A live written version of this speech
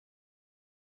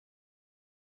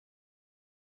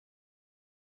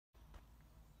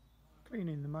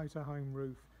Cleaning the motorhome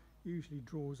roof usually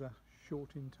draws a short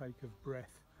intake of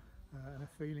breath and a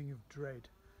feeling of dread.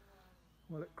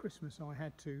 Well, at Christmas I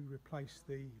had to replace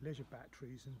the leisure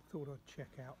batteries and thought I'd check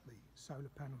out the solar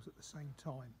panels at the same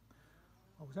time.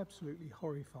 I was absolutely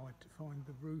horrified to find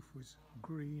the roof was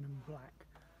green and black,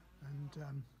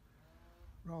 and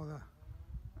rather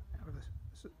out of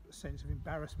a sense of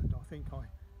embarrassment, I think I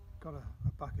got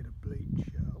a bucket of bleach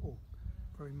or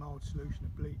very mild solution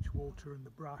of bleach water and the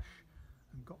brush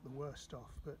and got the worst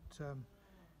off, but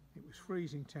it was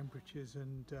freezing temperatures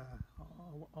and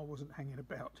I wasn't hanging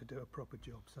about to do a proper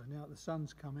job. So now that the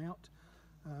sun's come out,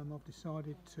 I've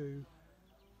decided to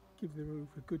give the roof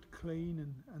a good clean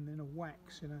and then a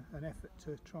wax in an effort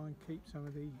to try and keep some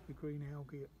of the green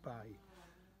algae at bay.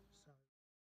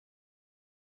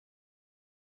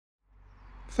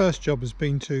 First job has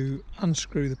been to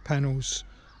unscrew the panels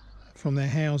from their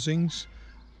housings.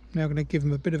 Now I'm going to give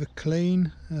them a bit of a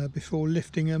clean before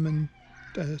lifting them and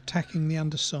tacking the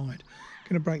underside. I'm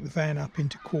going to break the van up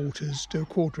into quarters, do a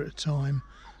quarter at a time.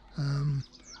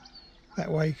 That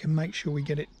way you can make sure we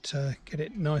get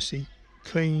it nicely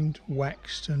cleaned,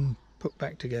 waxed and put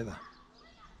back together.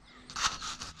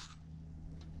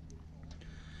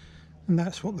 And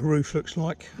that's what the roof looks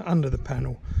like under the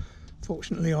panel.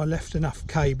 Fortunately I left enough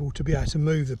cable to be able to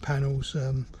move the panels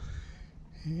in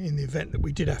the event that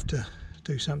we did have to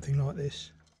do something like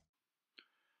this.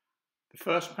 The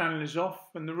first panel is off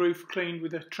and the roof cleaned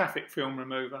with a traffic film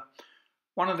remover.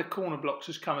 One of the corner blocks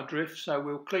has come adrift, so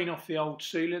we'll clean off the old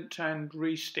sealant and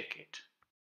re-stick it.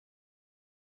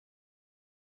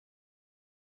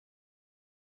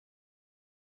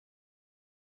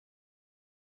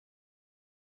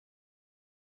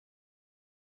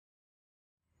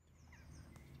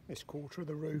 This quarter of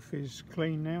the roof is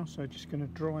clean now, so just going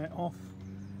to dry it off.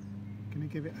 Going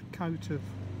to give it a coat of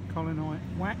Collinite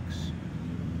wax,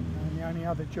 and the only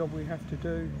other job we have to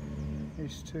do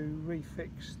is to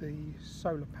refix the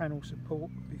solar panel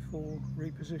support before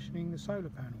repositioning the solar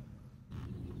panel.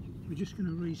 We're just going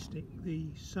to re-stick the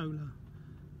solar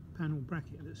panel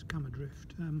bracket that's come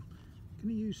adrift. Going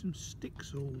to use some stick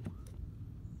saw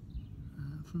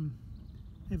from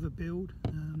Everbuild.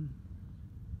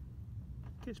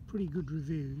 Gets pretty good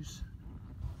reviews,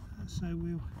 so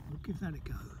we'll give that a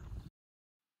go.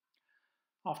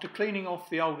 After cleaning off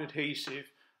the old adhesive,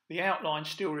 the outline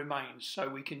still remains, so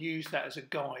we can use that as a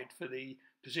guide for the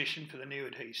position for the new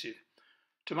adhesive.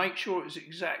 To make sure it's the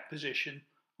exact position,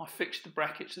 I fixed the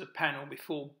bracket to the panel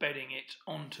before bedding it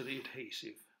onto the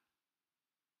adhesive.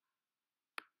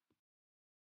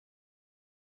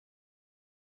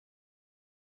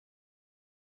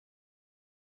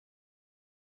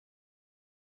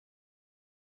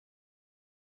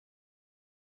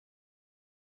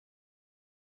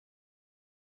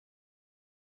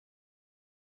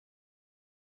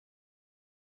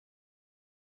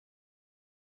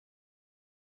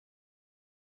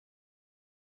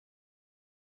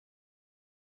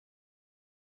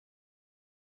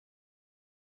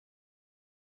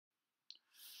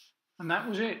 And that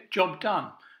was it, job done.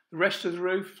 The rest of the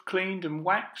roof cleaned and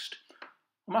waxed.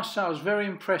 I must say I was very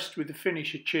impressed with the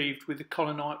finish achieved with the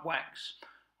Collinite wax.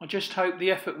 I just hope the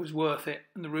effort was worth it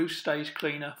and the roof stays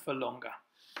cleaner for longer.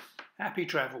 Happy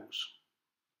travels.